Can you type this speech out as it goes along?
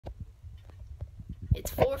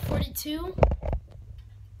It's 4:42.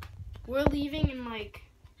 We're leaving in like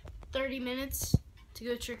 30 minutes to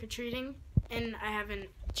go trick-or-treating, and I haven't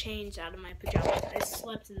changed out of my pajamas. I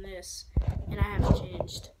slept in this, and I haven't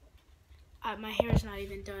changed. My hair's not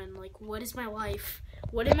even done. Like, what is my life?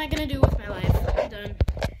 What am I gonna do with my life? I'm done.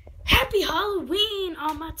 Happy Halloween,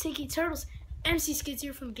 all my Tinky Turtles. MC Skids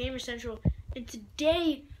here from Gamer Central, and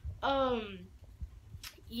today,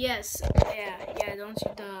 yes, yeah, don't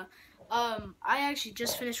you duh. I actually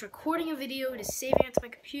just finished recording a video. It is saving it to my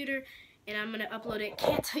computer, and I'm gonna upload it.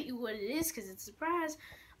 Can't tell you what it is because it's a surprise.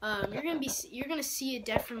 You're gonna see it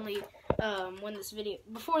definitely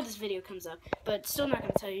before this video comes up, but still not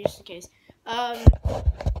gonna tell you just in case.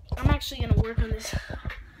 I'm actually gonna work on this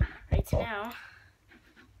right now.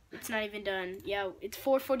 It's not even done. Yeah, it's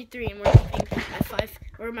 4:43 and we're leaving at 5.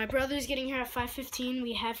 Or my brother's getting here at 5:15.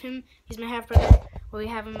 We have him. He's my half brother. We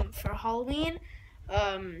have him for Halloween.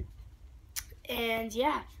 And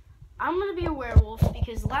yeah, I'm gonna be a werewolf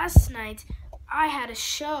because last night I had a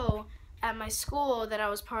show at my school that I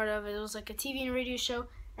was part of. It was like a TV and radio show,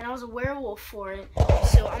 and I was a werewolf for it.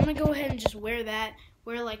 So I'm gonna go ahead and just wear that.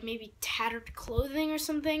 Wear like maybe tattered clothing or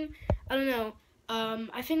something. I don't know.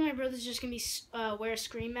 I think my brother's just gonna be wear a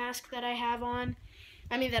scream mask that I have on.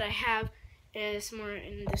 That I have somewhere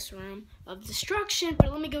in this room of destruction.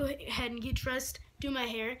 But let me go ahead and get dressed, do my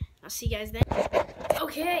hair. I'll see you guys then.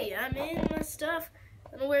 Okay, I'm in my stuff.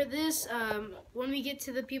 I'm gonna wear this when we get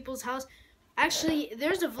to the people's house. Actually,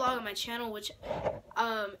 there's a vlog on my channel which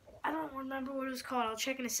I don't remember what it was called. I'll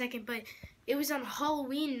check in a second. But it was on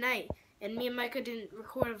Halloween night, and me and Micah didn't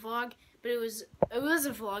record a vlog. But it was a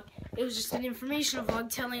vlog. It was just an informational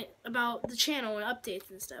vlog telling about the channel and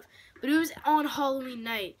updates and stuff. But it was on Halloween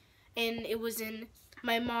night, and it was in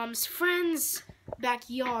my mom's friend's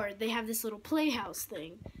backyard. They have this little playhouse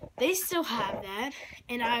thing. They still have that,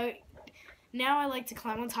 and now I like to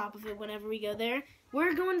climb on top of it whenever we go there.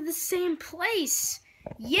 We're going to the same place.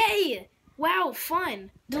 Yay! Wow,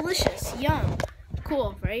 fun, delicious, yum,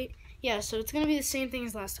 cool, right? Yeah, so it's gonna be the same thing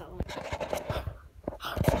as last Halloween.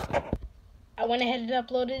 I went ahead and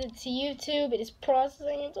uploaded it to YouTube. It is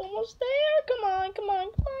processing. It's almost there. Come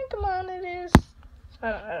on. It is.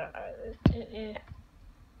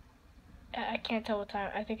 I can't tell what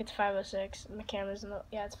time. I think it's 5:06. My camera's in the.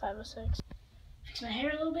 Yeah, it's 5:06. Fix my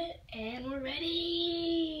hair a little bit, and we're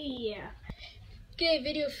ready. Yeah. Okay,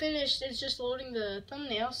 video finished. It's just loading the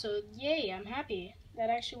thumbnail. So yay, I'm happy. That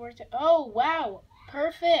actually worked. Oh wow,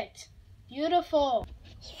 perfect, beautiful.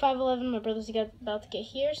 It's 5:11. My brother's about to get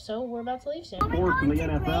here, so we're about to leave soon. More from the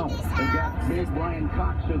NFL. They've got big Brian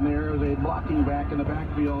Cox in there as a blocking back in the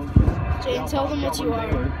backfield. Jay, tell them what you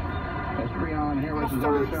are. As Treon Harris is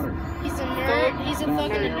under center. He's a nerd. He's a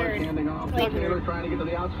thug and a nerd. Handing off to Taylor, trying to get to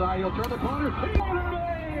the outside. He'll turn the corner. It's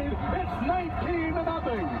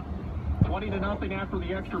 19-0. 20-0 after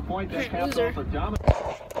the extra point. That caps off a dominant.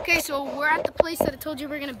 Okay, so we're at the place that I told you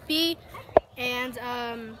we're gonna be, and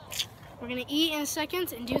we're gonna eat in a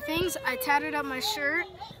second and do things. I tatted up my shirt.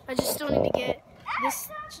 I just still need to get this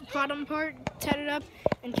bottom part tatted up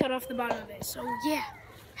and cut off the bottom of it. So yeah,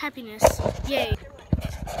 happiness, yay.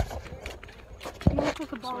 You look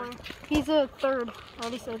like a baller. He's a third. I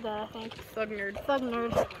already said that, I think. Thug nerd. Thug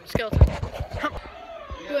nerd. Skeleton.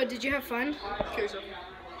 Good, did you have fun? Kill yourself.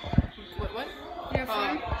 What? You have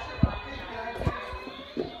fun?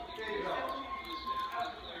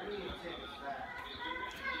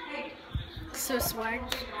 So swag.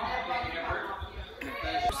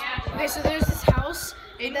 Okay, so there's this house.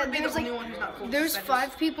 There's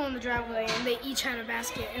 5 people in the driveway, and they each had a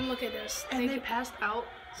basket. And look at this. And they passed out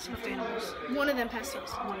stuffed animals. One of them passed out.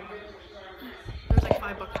 There's like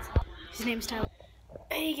 5 buckets. His name's Tyler.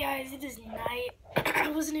 Hey guys, it is night. I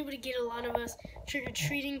wasn't able to get a lot of us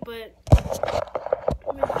trick-or-treating, but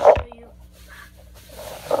I'm going to show you.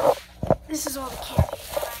 This is all the candy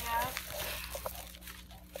that I have.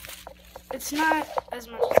 It's not as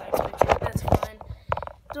much as I expected. That's fine.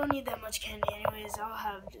 Don't need that much candy anyways.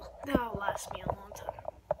 That'll last me a long time.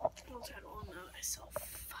 I'll try to limit myself.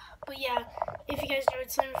 But yeah, if you guys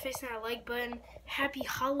enjoyed, slam your face in that like button. Happy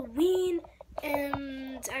Halloween!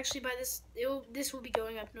 And actually, by this will be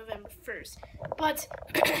going up November 1st. But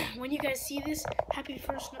when you guys see this, happy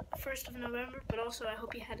 1st of November. But also, I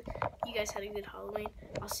hope you guys had a good Halloween.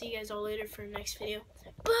 I'll see you guys all later for the next video.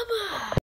 Bye bye.